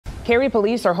Cary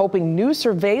Police are hoping new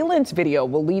surveillance video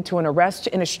will lead to an arrest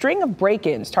in a string of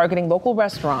break-ins targeting local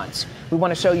restaurants. We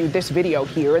want to show you this video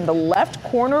here. In the left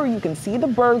corner, you can see the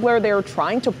burglar there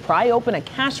trying to pry open a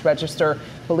cash register.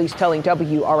 Police telling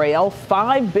WRAL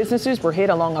 5 businesses were hit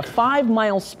along a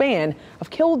 5-mile span of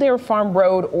Kildare Farm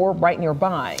Road or right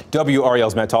nearby.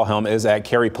 WRAL's Matt Tallhelm is at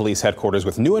Cary Police headquarters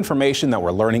with new information that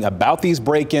we're learning about these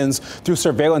break-ins through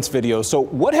surveillance videos. So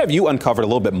what have you uncovered a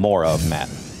little bit more of, Matt?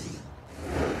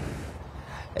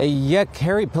 Yeah,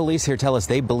 Cary Police here tell us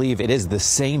they believe it is the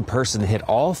same person that hit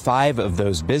all 5 of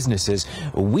those businesses.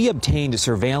 We obtained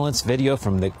surveillance video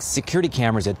from the security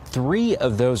cameras at 3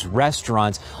 of those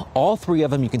restaurants. All 3 of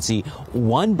them, you can see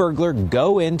one burglar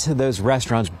go into those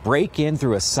restaurants, break in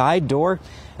through a side door,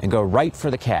 and go right for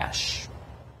the cash.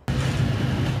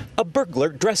 A burglar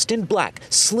dressed in black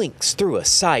slinks through a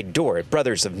side door at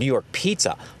Brothers of New York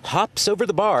Pizza, hops over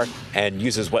the bar, and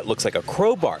uses what looks like a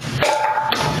crowbar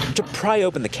to pry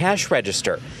open the cash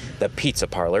register. The pizza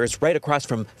parlor is right across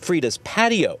from Frida's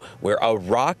patio, where a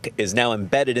rock is now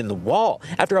embedded in the wall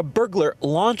after a burglar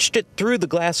launched it through the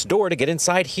glass door to get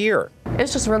inside here.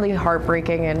 It's just really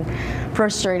heartbreaking and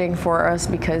frustrating for us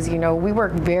because, you know, we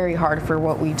work very hard for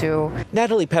what we do.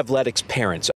 Natalie Pavletic's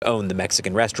parents own the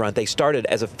Mexican restaurant they started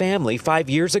as a family 5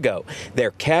 years ago.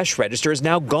 Their cash register is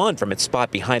now gone from its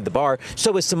spot behind the bar,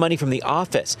 so is some money from the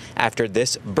office after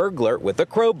this burglar with a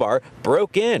crowbar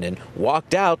broke in and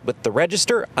walked out with the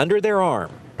register under their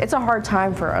arm. It's a hard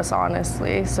time for us,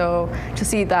 honestly, so to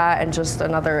see that and just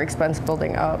another expense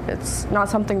building up, it's not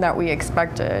something that we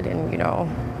expected and, you know,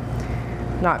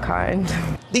 not kind.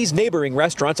 These neighboring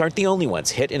restaurants aren't the only ones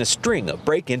hit in a string of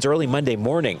break-ins early Monday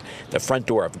morning. The front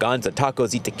door of Ganza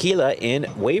Tacos y Tequila in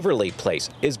Waverly Place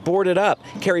is boarded up.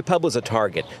 Cary Pub was a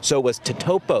target. So was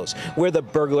Totopos, where the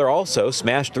burglar also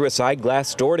smashed through a side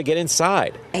glass door to get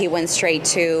inside. He went straight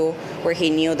to where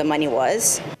he knew the money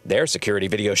was. Their security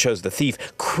video shows the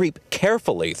thief creep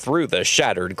carefully through the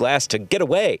shattered glass to get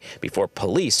away before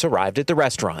police arrived at the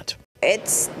restaurant.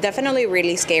 It's definitely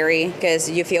really scary because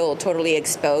you feel totally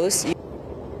exposed.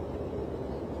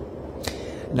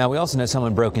 Now, we also know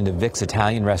someone broke into Vic's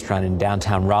Italian restaurant in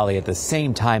downtown Raleigh at the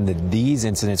same time that these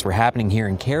incidents were happening here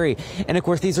in Cary. And of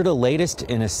course, these are the latest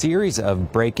in a series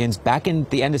of break-ins. Back in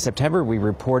the end of September, we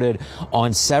reported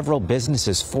on several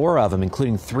businesses, 4 of them,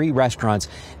 including 3 restaurants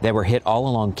that were hit all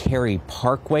along Cary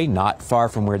Parkway, not far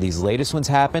from where these latest ones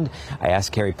happened. I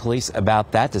asked Cary Police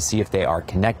about that to see if they are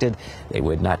connected. They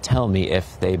would not tell me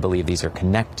if they believe these are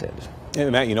connected.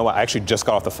 And Matt, you know what? I actually just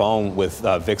got off the phone with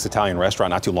Vic's Italian restaurant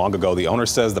not too long ago. The owner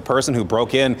says the person who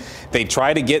broke in, they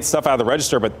tried to get stuff out of the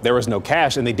register, but there was no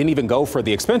cash, and they didn't even go for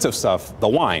the expensive stuff, the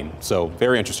wine. So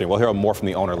very interesting. We'll hear more from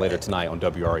the owner later tonight on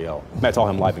WRAL. Matt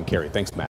Tallhelm live in Cary. Thanks, Matt.